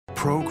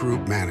Pro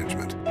Group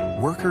Management.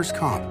 Workers'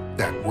 comp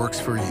that works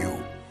for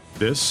you.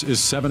 This is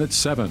 7 at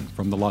 7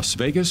 from the Las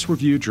Vegas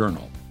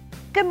Review-Journal.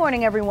 Good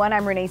morning, everyone.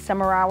 I'm Renee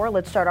Summerhour.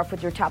 Let's start off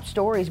with your top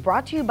stories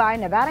brought to you by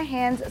Nevada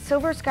Hands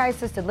Silver Sky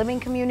Assisted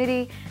Living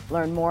Community.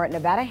 Learn more at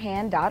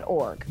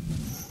nevadahand.org.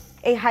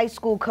 A high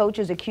school coach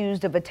is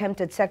accused of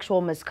attempted sexual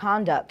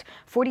misconduct.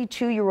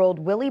 42-year-old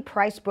Willie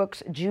Price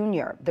Brooks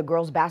Jr., the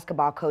girls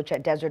basketball coach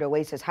at Desert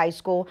Oasis High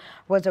School,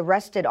 was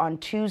arrested on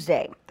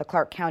Tuesday. The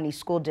Clark County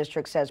School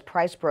District says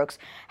Price Brooks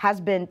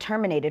has been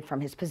terminated from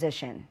his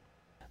position.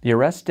 The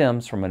arrest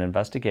stems from an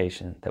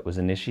investigation that was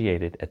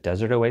initiated at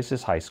Desert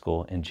Oasis High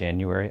School in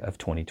January of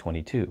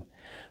 2022.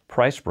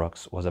 Price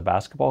Brooks was a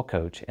basketball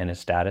coach and his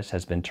status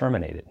has been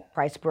terminated.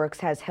 Price Brooks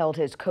has held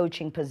his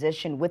coaching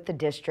position with the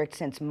district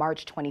since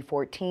March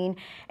 2014.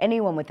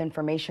 Anyone with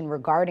information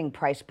regarding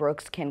Price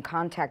Brooks can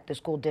contact the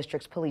school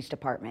district's police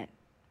department.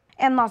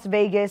 In Las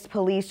Vegas,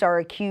 police are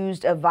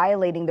accused of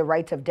violating the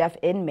rights of deaf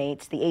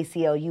inmates. The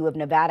ACLU of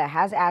Nevada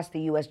has asked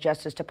the U.S.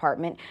 Justice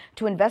Department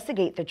to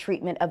investigate the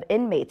treatment of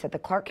inmates at the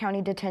Clark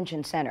County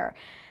Detention Center.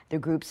 The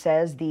group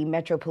says the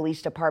Metro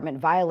Police Department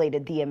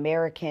violated the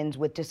Americans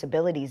with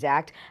Disabilities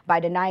Act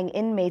by denying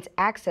inmates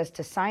access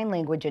to sign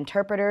language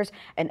interpreters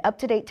and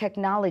up-to-date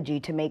technology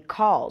to make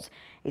calls.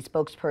 A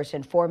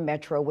spokesperson for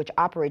Metro, which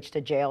operates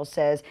the jail,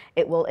 says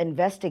it will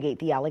investigate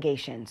the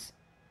allegations.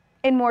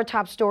 In more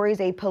top stories,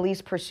 a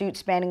police pursuit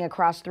spanning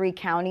across 3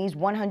 counties,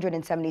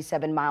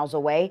 177 miles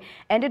away,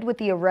 ended with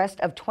the arrest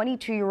of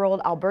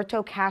 22-year-old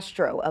Alberto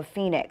Castro of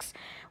Phoenix.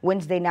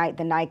 Wednesday night,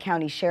 the Nye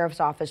County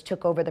Sheriff's Office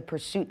took over the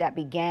pursuit that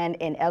began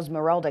in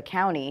Esmeralda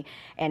County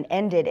and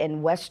ended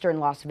in western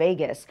Las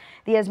Vegas.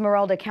 The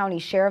Esmeralda County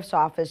Sheriff's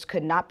Office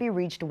could not be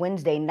reached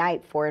Wednesday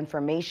night for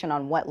information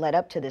on what led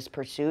up to this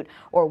pursuit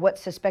or what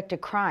suspected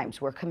crimes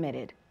were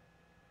committed.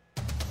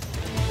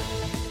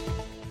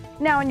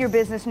 Now in your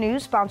business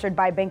news, sponsored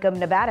by Bank of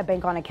Nevada,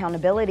 Bank on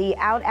Accountability.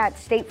 Out at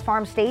State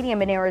Farm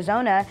Stadium in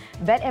Arizona,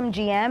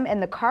 BetMGM and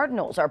the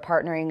Cardinals are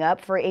partnering up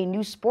for a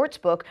new sports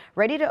book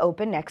ready to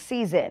open next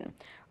season.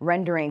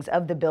 Renderings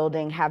of the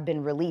building have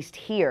been released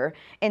here.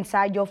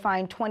 Inside, you'll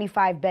find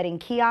 25 betting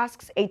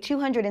kiosks, a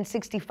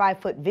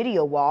 265-foot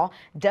video wall,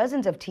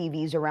 dozens of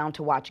TVs around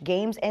to watch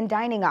games, and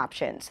dining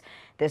options.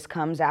 This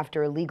comes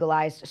after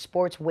legalized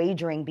sports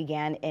wagering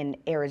began in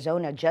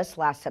Arizona just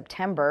last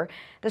September.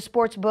 The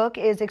sports book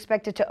is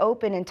expected to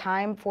open in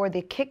time for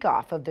the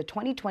kickoff of the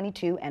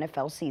 2022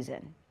 NFL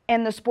season.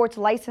 And the sports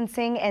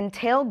licensing and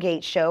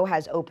tailgate show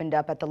has opened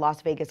up at the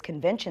Las Vegas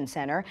Convention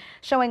Center,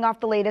 showing off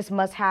the latest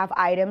must-have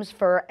items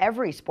for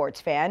every sports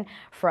fan,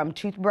 from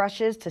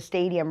toothbrushes to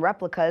stadium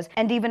replicas,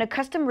 and even a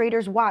custom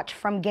Raiders watch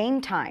from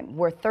Game Time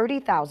worth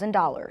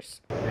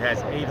 $30,000. It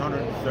has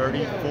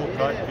 830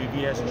 full-cut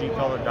VVSG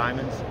colored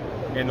diamonds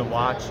in the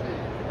watch.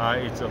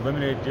 It's a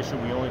limited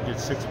edition. We only did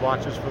 6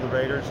 watches for the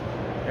Raiders,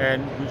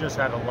 and we just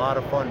had a lot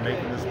of fun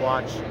making this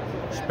watch,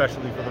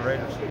 especially for the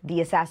Raiders.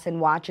 The Assassin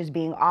watch is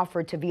being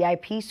offered to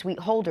VIP suite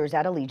holders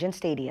at Allegiant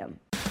Stadium.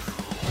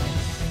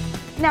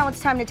 Now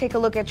it's time to take a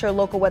look at your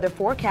local weather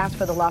forecast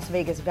for the Las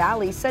Vegas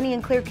Valley. Sunny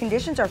and clear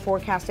conditions are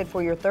forecasted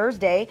for your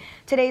Thursday.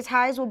 Today's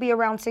highs will be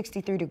around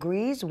 63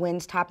 degrees,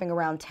 winds topping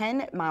around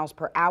 10 miles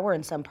per hour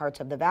in some parts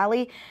of the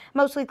valley.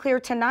 Mostly clear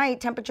tonight,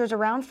 temperatures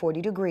around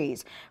 40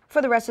 degrees.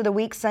 For the rest of the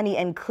week, sunny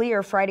and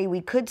clear. Friday, we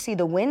could see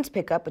the winds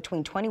pick up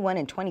between 21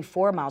 and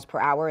 24 miles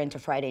per hour into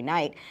Friday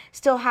night.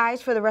 Still,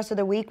 highs for the rest of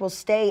the week will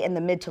stay in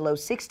the mid to low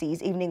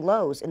 60s, evening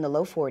lows in the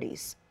low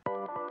 40s.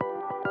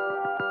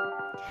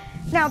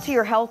 Now to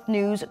your health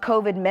news.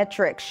 COVID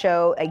metrics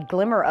show a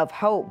glimmer of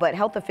hope, but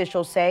health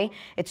officials say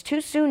it's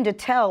too soon to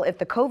tell if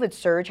the COVID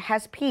surge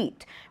has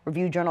peaked.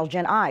 Review Journal's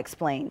Jen Ah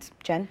explains.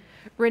 Jen?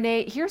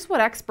 Renee, here's what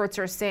experts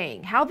are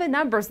saying. How the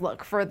numbers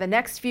look for the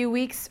next few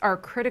weeks are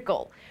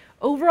critical.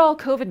 Overall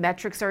COVID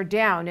metrics are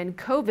down, and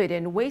COVID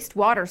and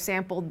wastewater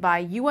sampled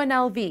by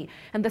UNLV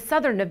and the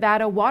Southern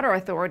Nevada Water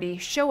Authority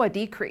show a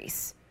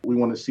decrease. We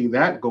want to see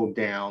that go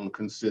down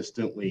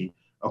consistently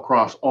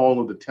across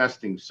all of the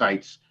testing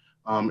sites.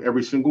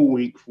 Every single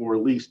week for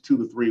at least 2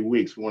 to 3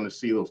 weeks. We want to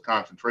see those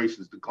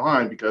concentrations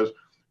decline, because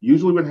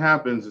usually what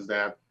happens is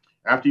that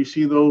after you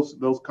see those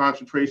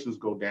concentrations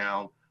go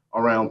down,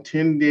 around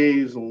 10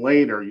 days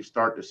later, you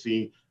start to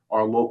see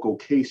our local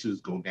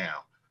cases go down.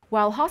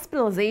 While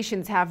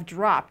hospitalizations have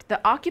dropped, the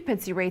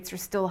occupancy rates are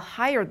still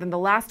higher than the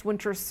last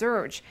winter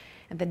surge,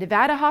 and the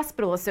Nevada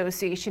Hospital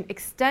Association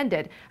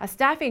extended a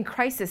staffing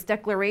crisis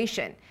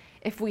declaration.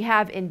 If we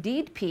have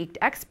indeed peaked,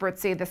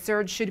 experts say the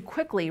surge should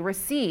quickly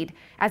recede,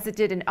 as it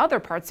did in other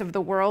parts of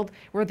the world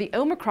where the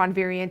Omicron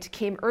variant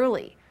came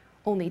early.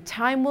 Only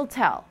time will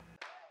tell.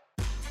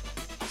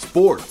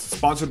 Sports,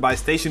 sponsored by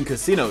Station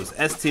Casinos,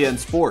 STN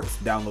Sports.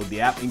 Download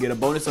the app and get a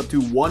bonus up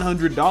to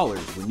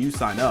 $100 when you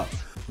sign up.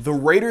 The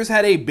Raiders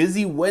had a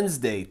busy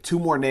Wednesday. 2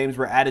 more names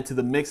were added to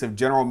the mix of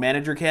general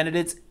manager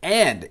candidates,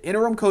 and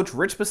interim coach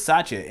Rich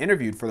Bisaccia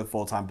interviewed for the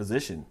full-time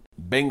position.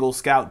 Bengal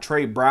scout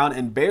Trey Brown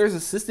and Bears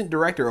assistant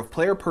director of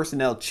player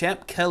personnel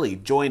Champ Kelly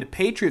joined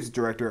Patriots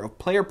director of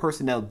player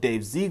personnel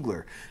Dave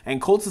Ziegler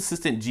and Colts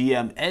assistant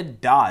GM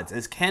Ed Dodds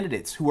as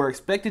candidates who are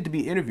expected to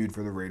be interviewed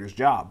for the Raiders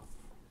job.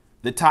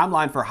 The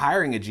timeline for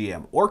hiring a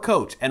GM or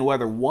coach and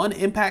whether one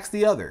impacts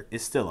the other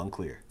is still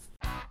unclear.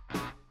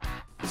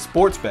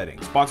 Sports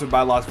betting, sponsored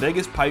by Las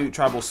Vegas Paiute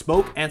Tribal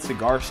Smoke and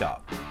Cigar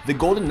Shop. The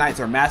Golden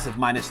Knights are massive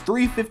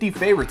 -350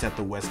 favorites at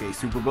the Westgate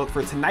Superbook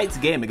for tonight's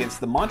game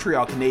against the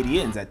Montreal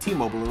Canadiens at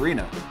T-Mobile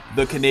Arena.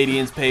 The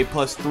Canadiens pay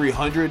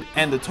 +300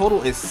 and the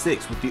total is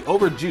 6 with the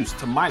over juiced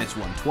to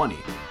 -120.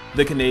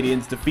 The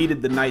Canadiens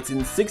defeated the Knights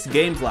in 6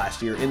 games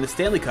last year in the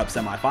Stanley Cup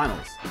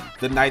semifinals.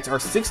 The Knights are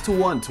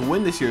 6-1 to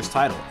win this year's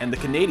title, and the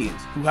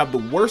Canadiens, who have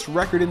the worst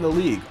record in the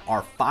league,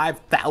 are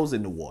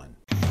 5,000-1.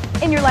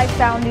 In your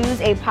lifestyle news,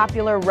 a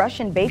popular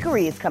Russian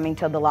bakery is coming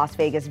to the Las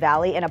Vegas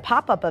Valley in a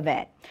pop-up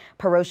event.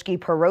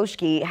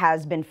 Piroshki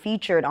has been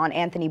featured on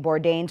Anthony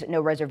Bourdain's No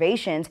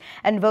Reservations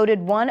and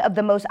voted one of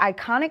the most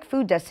iconic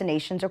food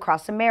destinations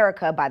across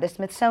America by the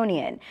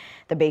Smithsonian.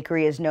 The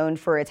bakery is known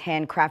for its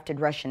handcrafted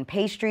Russian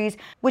pastries,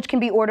 which can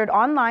be ordered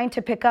online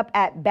to pick up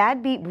at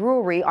Bad Beat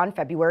Brewery on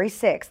February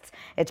 6th.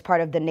 It's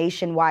part of the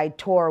nationwide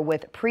tour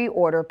with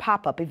pre-order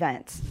pop-up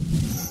events.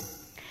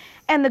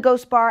 And the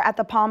Ghost Bar at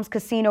the Palms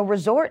Casino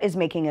Resort is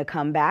making a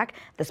comeback.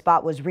 The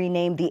spot was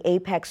renamed the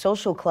Apex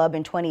Social Club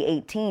in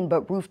 2018,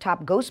 but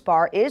Rooftop Ghost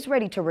Bar is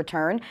ready to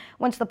return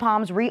once the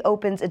Palms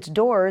reopens its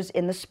doors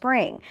in the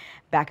spring.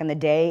 Back in the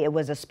day, it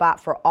was a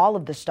spot for all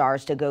of the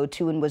stars to go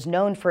to and was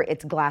known for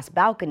its glass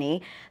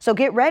balcony. So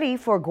get ready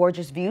for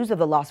gorgeous views of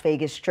the Las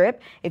Vegas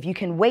Strip if you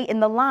can wait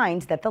in the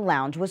lines that the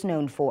lounge was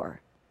known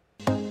for.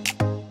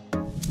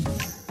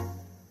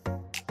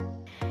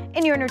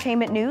 In your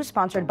entertainment news,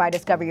 sponsored by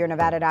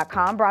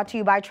DiscoverYourNevada.com, brought to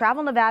you by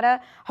Travel Nevada,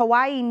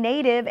 Hawaii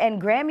native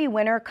and Grammy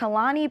winner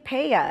Kalani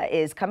Peya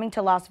is coming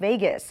to Las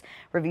Vegas.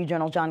 Review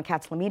Journal John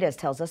Katzlamides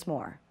tells us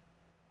more.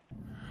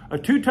 A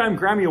two-time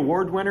Grammy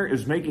Award winner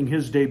is making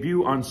his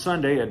debut on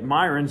Sunday at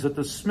Myron's at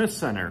the Smith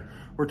Center.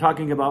 We're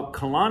talking about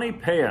Kalani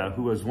Peya,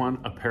 who has won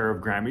a pair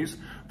of Grammys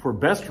for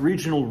Best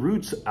Regional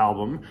Roots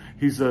Album.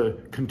 He's a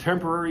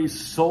contemporary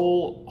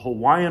soul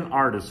Hawaiian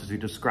artist, as he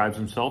describes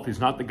himself.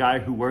 He's not the guy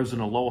who wears an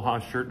Aloha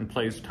shirt and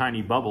plays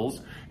Tiny Bubbles.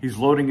 He's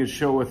loading his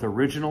show with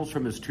originals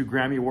from his 2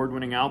 Grammy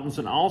Award-winning albums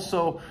and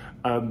also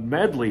a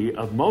medley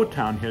of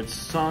Motown hits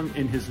sung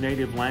in his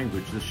native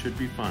language. This should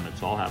be fun.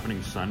 It's all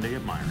happening Sunday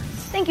at Myron's.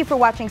 Thank you for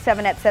watching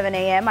 7 at 7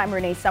 a.m. I'm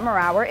Renee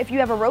Summerhour. If you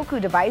have a Roku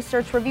device,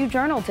 search Review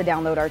Journal to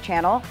download our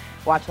channel.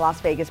 Watch Las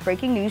Vegas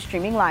breaking news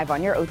streaming live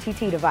on your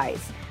OTT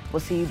device.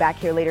 We'll see you back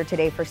here later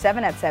today for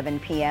 7 at 7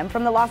 p.m.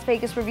 from the Las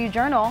Vegas Review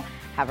Journal.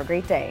 Have a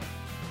great day.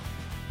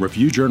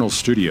 Review Journal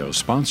Studio,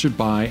 sponsored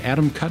by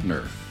Adam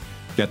Kuttner.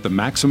 Get the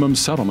maximum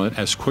settlement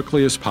as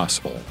quickly as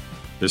possible.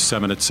 This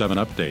 7 at 7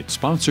 update,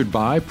 sponsored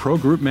by Pro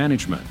Group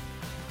Management.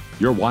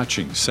 You're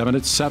watching 7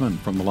 at 7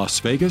 from the Las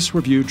Vegas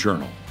Review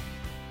Journal.